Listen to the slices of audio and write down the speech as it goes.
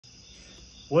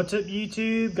What's up,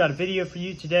 YouTube? Got a video for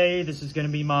you today. This is going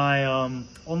to be my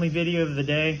only video of the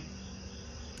day.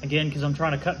 Again, because I'm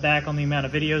trying to cut back on the amount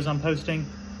of videos I'm posting.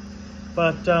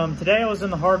 But today I was in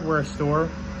the hardware store,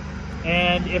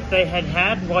 and if they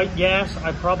had white gas,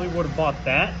 I probably would have bought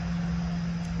that.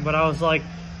 But I was like,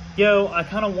 yo, I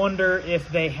kind of wonder if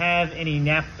they have any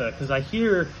Naptha, because I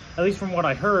hear, at least from what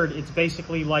I heard, it's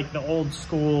basically like the old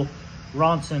school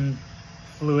Ronson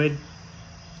fluid.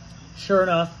 Sure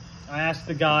enough, I asked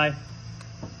the guy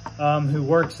who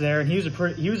works there, and he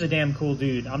was a damn cool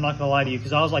dude. I'm not gonna lie to you,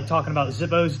 because I was like talking about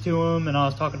Zippos to him, and I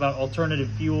was talking about alternative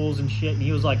fuels and shit, and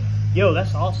he was like, yo,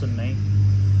 that's awesome, mate.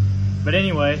 But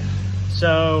anyway,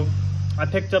 so I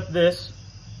picked up this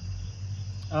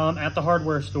at the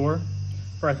hardware store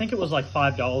for, I think it was like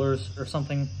 $5 or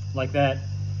something like that.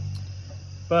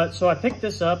 But so I picked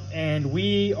this up, and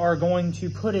we are going to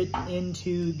put it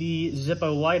into the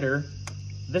Zippo lighter.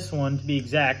 This one, to be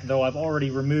exact, though I've already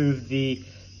removed the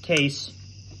case,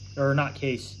 or not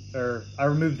case, or I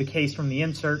removed the case from the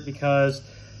insert because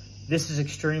this is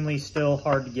extremely still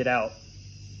hard to get out.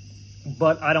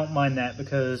 But I don't mind that,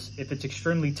 because if it's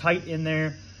extremely tight in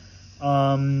there,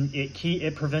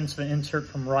 it prevents the insert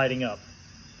from riding up.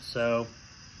 So,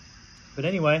 but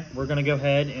anyway, we're gonna go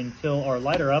ahead and fill our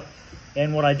lighter up.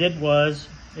 And what I did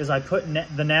is I put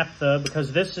the Naptha,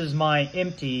 because this is my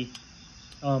empty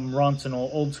Ronson,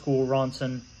 old school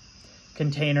Ronson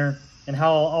container. And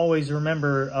how I'll always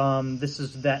remember this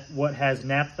is what has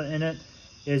Naptha in it,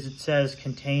 is it says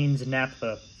contains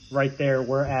Naptha right there,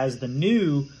 whereas the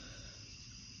new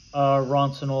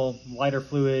Ronson lighter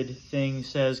fluid thing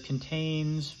says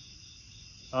contains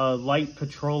light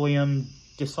petroleum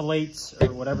distillates,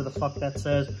 or whatever the fuck that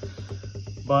says.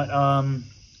 But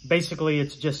basically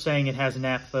it's just saying it has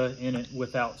Naptha in it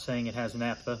without saying it has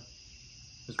Naptha,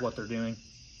 is what they're doing.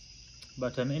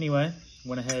 But anyway,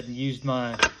 went ahead and used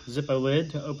my Zippo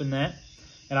lid to open that.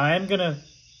 And I am gonna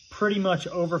pretty much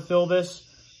overfill this,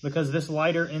 because this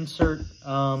lighter insert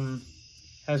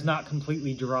has not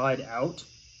completely dried out.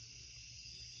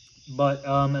 But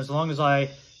as long as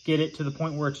I get it to the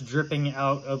point where it's dripping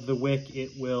out of the wick,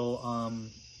 it will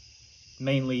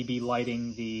mainly be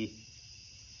lighting the...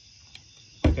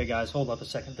 Okay guys, hold up a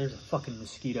second. There's a fucking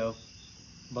mosquito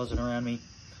buzzing around me.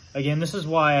 Again, this is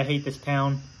why I hate this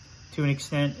town to an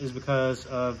extent, is because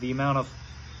of the amount of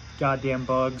goddamn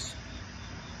bugs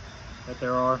that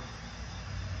there are.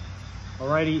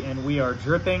 Alrighty, and we are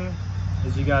dripping,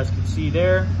 as you guys can see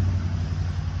there.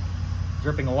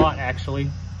 Dripping a lot, actually.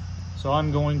 So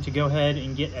I'm going to go ahead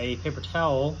and get a paper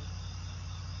towel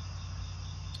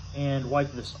and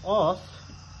wipe this off.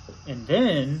 And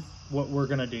then what we're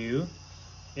gonna do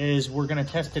is we're gonna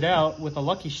test it out with a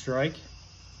Lucky Strike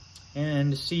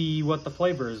and see what the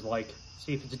flavor is like.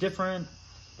 See if it's different,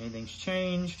 anything's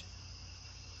changed.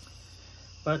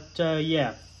 But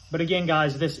yeah, but again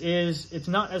guys, it's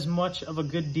not as much of a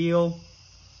good deal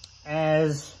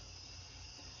as,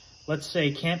 let's say,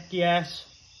 camp gas,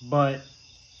 but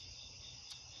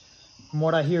from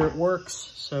what I hear it works,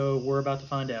 so we're about to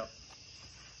find out.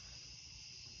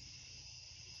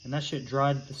 And that shit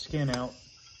dried the skin out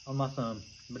on my thumb.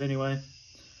 But anyway,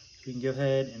 we can go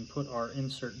ahead and put our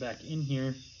insert back in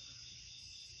here.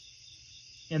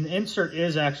 And the insert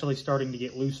is actually starting to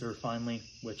get looser finally,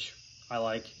 which I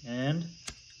like. And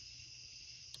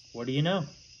what do you know?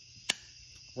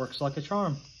 Works like a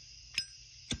charm.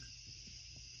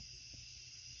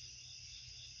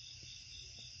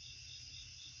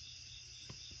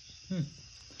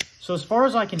 So as far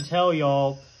as I can tell,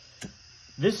 y'all,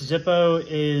 this Zippo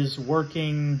is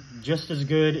working just as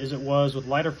good as it was with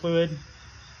lighter fluid.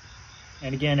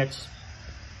 And again, it's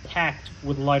packed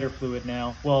with lighter fluid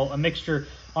now. Well, a mixture,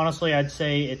 honestly, I'd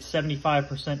say it's 75%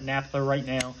 Naptha right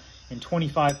now and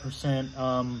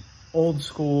 25% old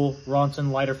school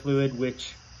Ronson lighter fluid,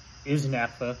 which is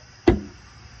Naptha.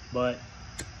 But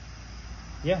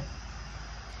yeah.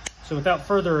 So without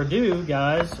further ado,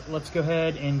 guys, let's go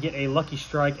ahead and get a Lucky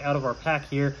Strike out of our pack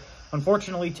here.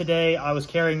 Unfortunately, today I was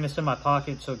carrying this in my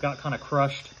pocket, so it got kind of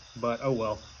crushed, but oh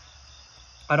well.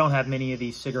 I don't have many of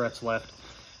these cigarettes left.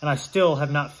 And I still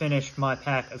have not finished my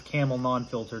pack of Camel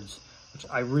non-filtereds, which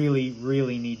I really,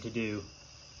 really need to do,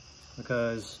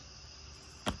 because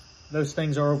those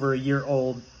things are over a year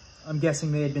old. I'm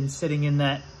guessing they had been sitting in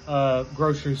that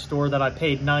grocery store that I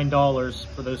paid $9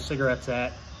 for those cigarettes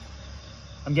at.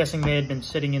 I'm guessing they had been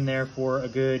sitting in there for a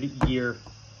good year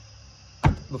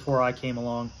before I came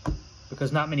along,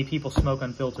 because not many people smoke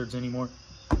unfiltereds anymore.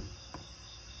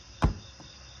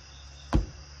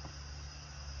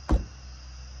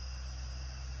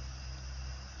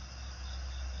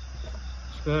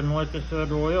 Let's go ahead and light this bad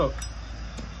boy up.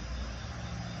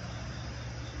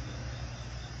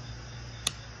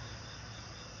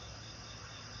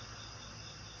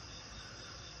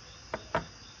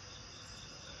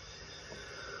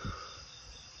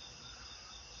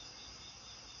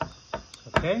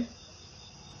 Okay.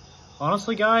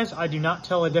 Honestly, guys, I do not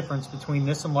tell a difference between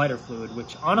this and lighter fluid,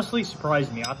 which honestly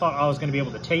surprised me. I thought I was going to be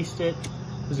able to taste it.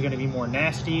 It was going to be more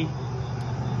nasty.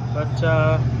 But,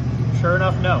 sure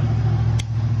enough, no.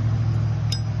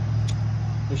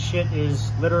 This shit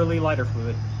is literally lighter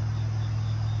fluid.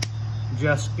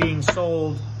 Just being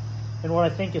sold. And what I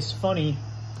think is funny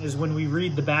is when we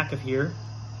read the back of here,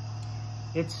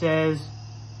 it says,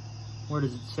 where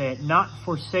does it say it? Not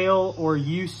for sale or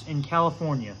use in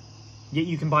California. Yet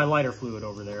you can buy lighter fluid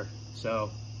over there.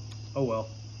 So, oh well.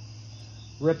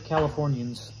 Rip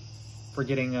Californians for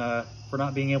getting, for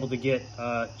not being able to get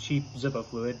cheap Zippo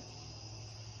fluid.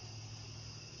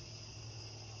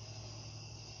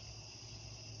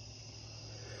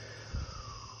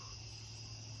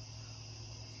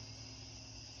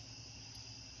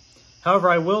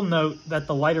 However, I will note that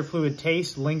the lighter fluid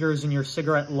taste lingers in your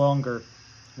cigarette longer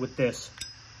with this.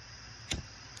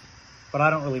 But I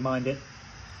don't really mind it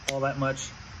all that much,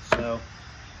 so.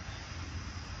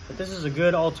 But this is a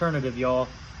good alternative, y'all.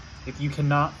 If you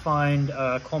cannot find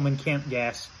Coleman camp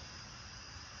gas,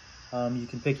 you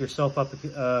can pick yourself up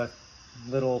a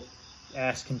little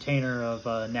ass container of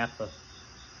Naptha.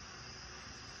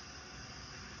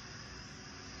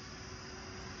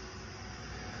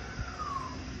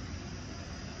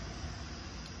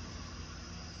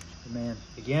 Man,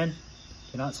 again,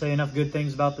 cannot say enough good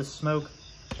things about this smoke.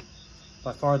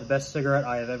 By far the best cigarette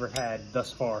I have ever had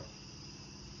thus far.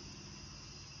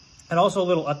 And also a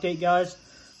little update, guys.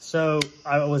 So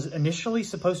I was initially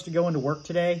supposed to go into work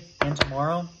today and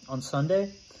tomorrow on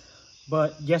Sunday,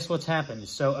 but guess what's happened?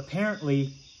 So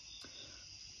apparently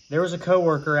there was a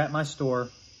coworker at my store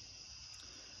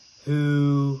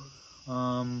who,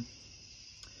 had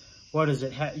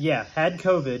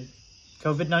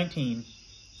COVID-19.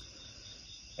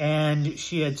 And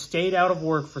she had stayed out of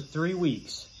work for 3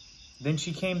 weeks. Then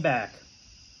she came back.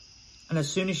 And as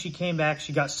soon as she came back,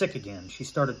 she got sick again. She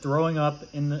started throwing up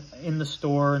in the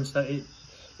store and stuff.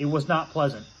 It was not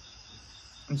pleasant.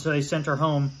 And so they sent her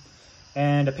home.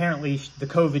 And apparently the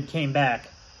COVID came back.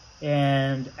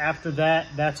 And after that,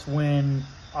 that's when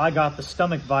I got the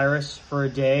stomach virus for a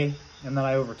day. And then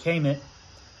I overcame it.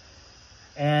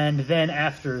 And then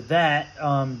after that,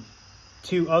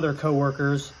 2 other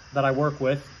coworkers that I work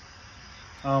with.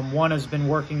 One has been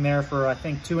working there for, I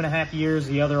think, 2.5 years.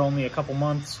 The other only a couple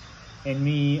months. And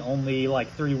me only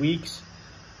like 3 weeks.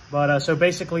 But so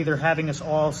basically they're having us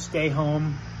all stay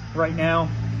home right now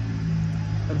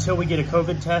until we get a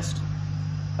COVID test.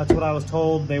 That's what I was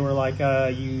told. They were like,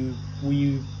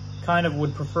 we kind of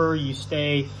would prefer you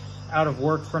stay out of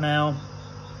work for now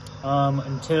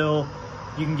until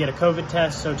you can get a COVID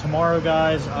test. So tomorrow,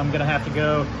 guys, I'm going to have to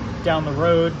go down the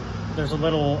road. There's a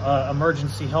little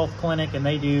emergency health clinic, and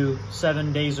they do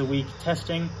 7 days a week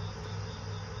testing.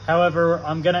 However,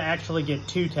 I'm going to actually get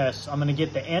 2 tests. I'm going to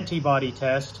get the antibody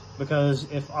test, because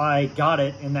if I got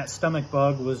it and that stomach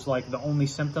bug was like the only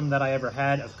symptom that I ever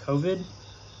had of COVID,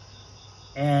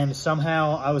 and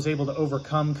somehow I was able to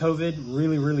overcome COVID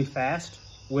really, really fast,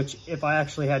 which if I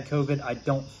actually had COVID, I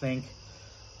don't think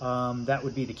that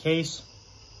would be the case,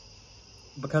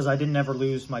 because I didn't ever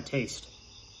lose my taste.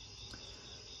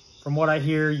 From what I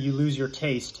hear, you lose your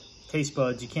taste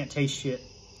buds. You can't taste shit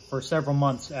for several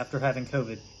months after having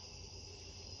COVID.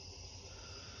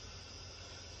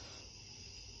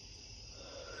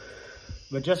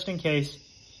 But just in case,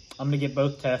 I'm going to get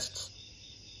both tests,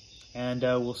 and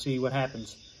we'll see what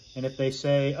happens. And if they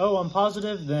say, oh, I'm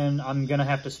positive, then I'm going to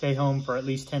have to stay home for at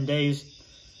least 10 days,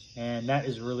 and that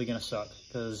is really going to suck,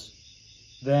 because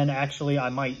then actually I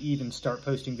might even start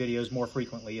posting videos more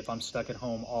frequently if I'm stuck at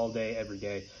home all day, every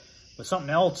day. But something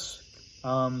else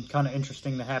kind of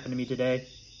interesting that happened to me today.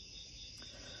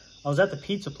 I was at the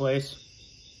pizza place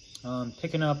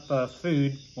picking up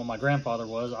food. Well, my grandfather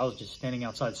was. I was just standing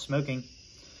outside smoking.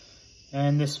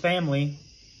 And this family,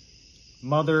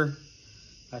 mother,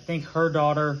 I think her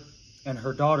daughter, and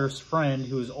her daughter's friend,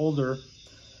 who was older,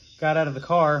 got out of the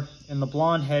car, and the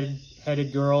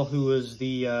blonde-headed girl, who was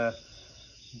the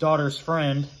daughter's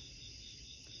friend,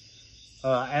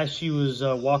 as she was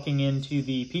walking into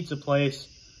the pizza place,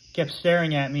 kept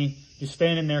staring at me, just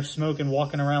standing there smoking,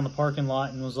 walking around the parking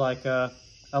lot, and was like, I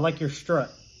like your strut.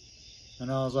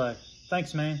 And I was like,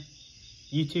 thanks, man.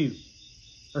 You too.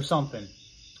 Or something.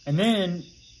 And then,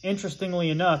 interestingly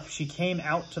enough, she came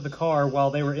out to the car while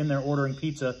they were in there ordering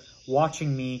pizza,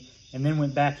 watching me, and then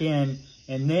went back in.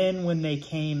 And then when they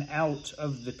came out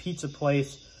of the pizza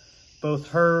place, both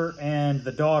her and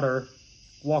the daughter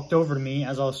walked over to me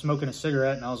as I was smoking a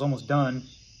cigarette, and I was almost done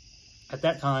at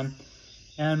that time,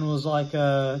 and was like,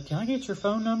 can I get your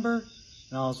phone number?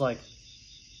 And I was like,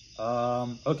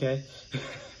 Okay.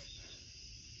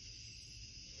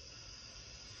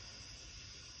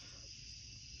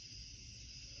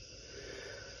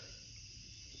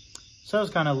 So it was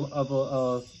kind of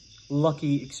a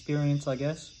lucky experience, I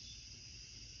guess.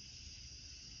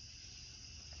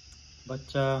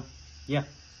 But, yeah.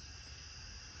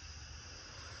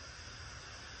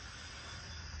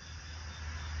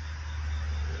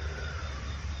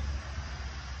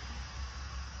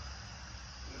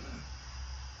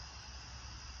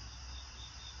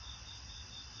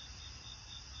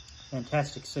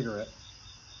 Fantastic cigarette.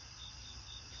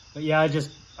 But yeah, I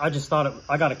just thought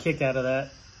I got a kick out of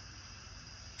that.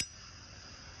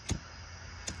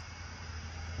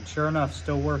 And sure enough,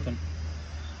 still working.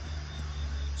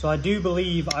 So I do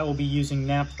believe I will be using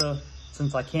Naptha,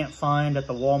 since I can't find at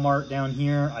the Walmart down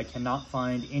here, I cannot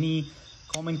find any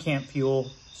Coleman camp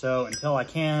fuel. So until I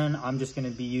can, I'm just going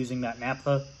to be using that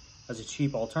Naptha as a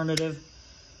cheap alternative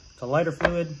to lighter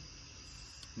fluid.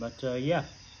 But yeah.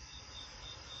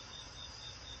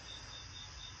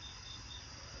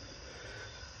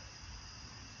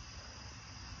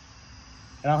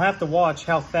 And I'll have to watch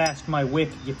how fast my wick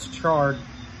gets charred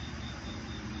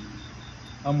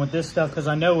with this stuff, because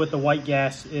I know with the white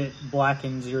gas, it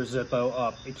blackens your Zippo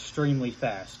up extremely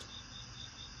fast.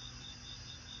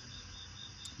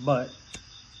 But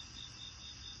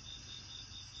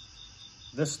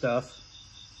this stuff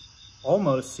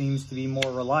almost seems to be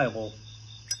more reliable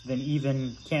than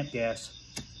even camp gas.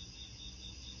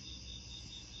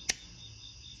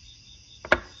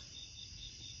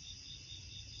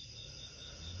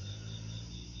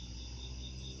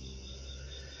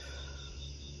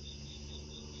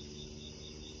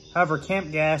 However,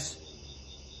 camp gas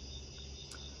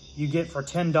you get for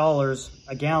 $10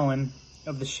 a gallon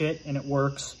of the shit, and it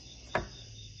works.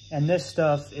 And this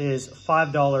stuff is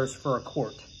 $5 for a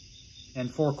quart,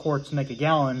 and 4 quarts make a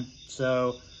gallon.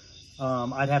 So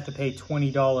I'd have to pay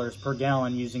 $20 per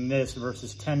gallon using this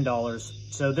versus $10.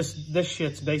 So this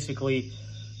shit's basically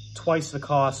twice the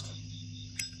cost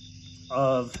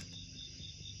of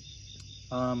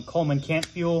Coleman camp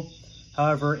fuel.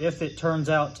 However, if it turns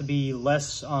out to be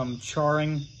less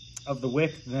charring of the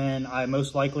wick, then I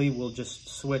most likely will just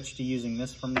switch to using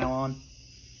this from now on.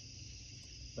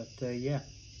 But yeah.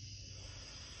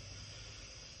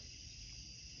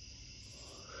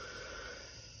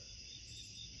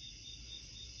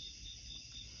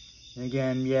 And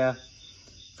again, yeah,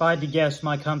 if I had to guess,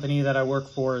 my company that I work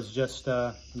for is just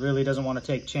really doesn't want to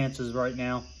take chances right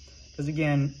now. Because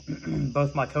again,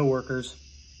 both my coworkers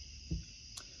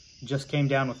just came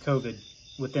down with COVID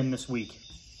within this week.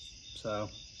 So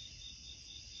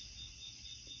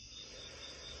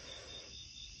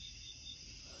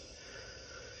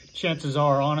chances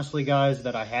are, honestly, guys,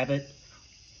 that I have it.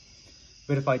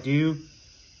 But if I do,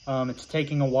 it's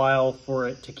taking a while for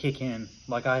it to kick in.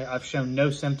 Like I've shown no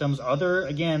symptoms other,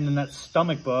 again, than that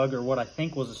stomach bug, or what I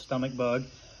think was a stomach bug,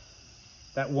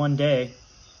 that one day.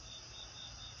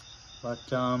 But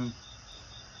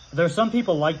there are some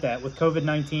people like that with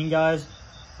COVID-19, guys.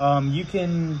 You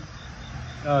can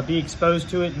be exposed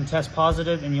to it and test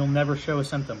positive, and you'll never show a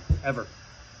symptom, ever,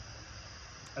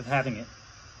 of having it.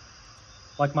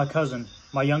 Like my cousin,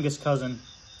 my youngest cousin,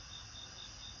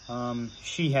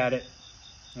 she had it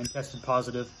and tested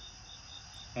positive,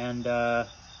 and but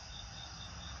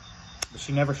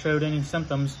she never showed any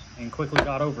symptoms and quickly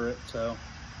got over it. So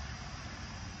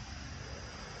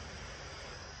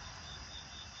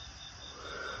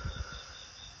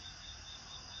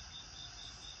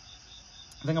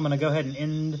I think I'm going to go ahead and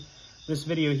end this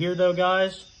video here, though,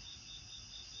 guys.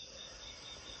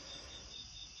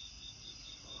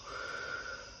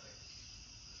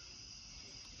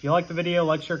 If you like the video,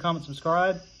 like, share, comment,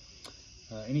 subscribe.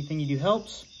 Anything you do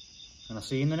helps, and I'll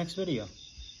see you in the next video.